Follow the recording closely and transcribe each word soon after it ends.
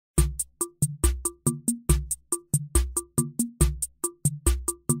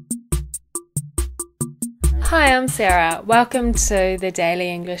Hi, I'm Sarah. Welcome to the Daily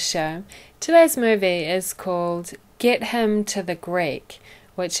English Show. Today's movie is called Get Him to the Greek,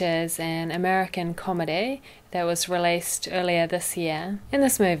 which is an American comedy that was released earlier this year. In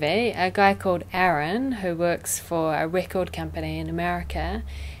this movie, a guy called Aaron, who works for a record company in America,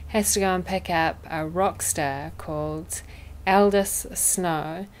 has to go and pick up a rock star called Aldous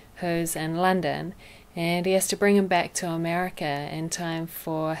Snow, who's in London, and he has to bring him back to America in time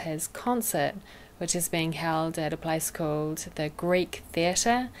for his concert, which is being held at a place called the Greek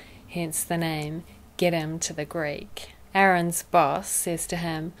Theatre, hence the name Get Him to the Greek. Aaron's boss says to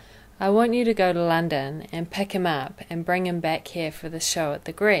him, "I want you to go to London and pick him up and bring him back here for the show at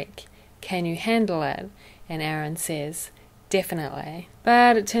the Greek. Can you handle it?" And Aaron says, "Definitely."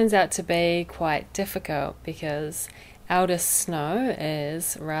 But it turns out to be quite difficult because Aldous Snow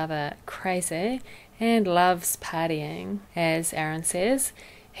is rather crazy and loves partying. As Aaron says,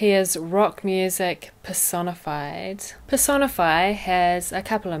 he is rock music personified. Personify has a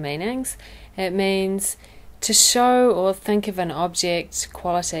couple of meanings. It means to show or think of an object,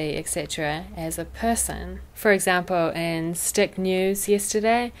 quality, etc. as a person. For example, in Stick News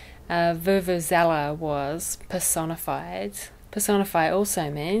yesterday, a vuvuzela was personified. Personify also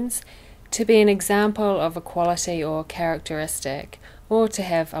means to be an example of a quality or characteristic, or to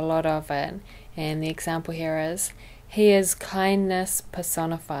have a lot of it. And the example here is, he is kindness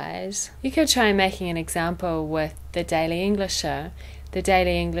personified. You could try making an example with the Daily English Show. The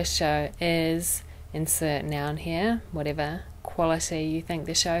Daily English Show is, insert noun here, whatever quality you think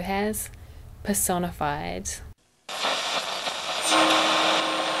the show has, personified.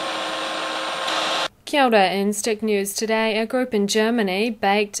 Kia ora, in Stick News today, a group in Germany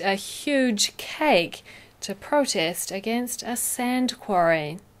baked a huge cake to protest against a sand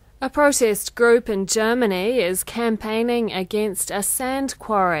quarry. A protest group in Germany is campaigning against a sand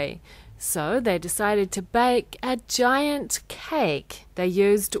quarry, so they decided to bake a giant cake. They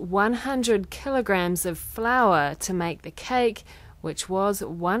used 100 kilograms of flour to make the cake, which was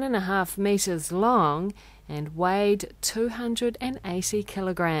 1.5 meters long and weighed 280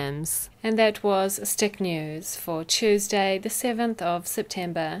 kilograms. And that was Stick News for Tuesday, the 7th of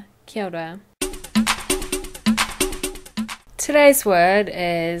September. Kia ora. Today's word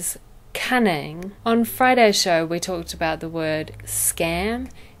is cunning. On Friday's show we talked about the word scam,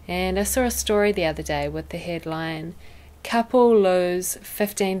 and I saw a story the other day with the headline, "Couple lose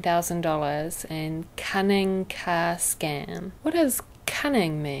 $15,000 in cunning car scam." What does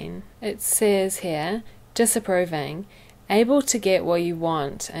cunning mean? It says here, disapproving, able to get what you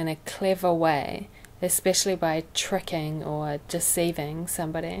want in a clever way, especially by tricking or deceiving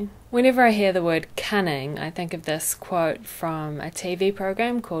somebody. Whenever I hear the word cunning, I think of this quote from a TV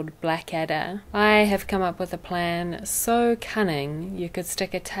program called Blackadder. "I have come up with a plan so cunning you could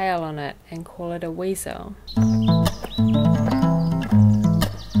stick a tail on it and call it a weasel."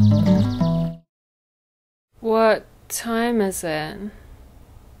 What time is it?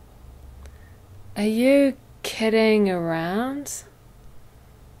 Are you kidding around?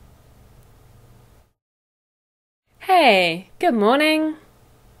 Hey, good morning.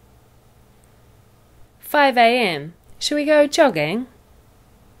 5 a.m. Shall we go jogging?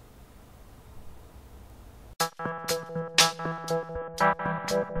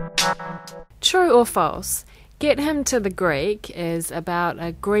 True or false? Get Him to the Greek is about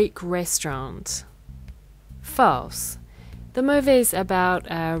a Greek restaurant. False. The movie's about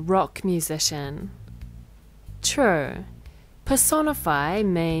a rock musician. True. Personify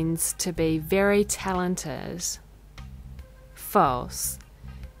means to be very talented. False.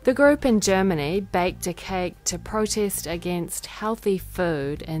 The group in Germany baked a cake to protest against healthy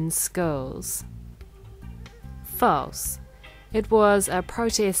food in schools. False. It was a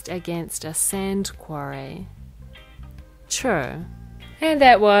protest against a sand quarry. True. And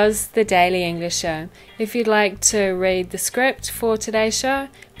that was the Daily English Show. If you'd like to read the script for today's show,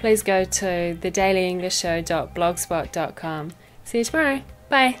 please go to thedailyenglishtshow.blogspot.com. See you tomorrow.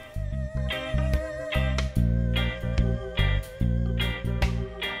 Bye.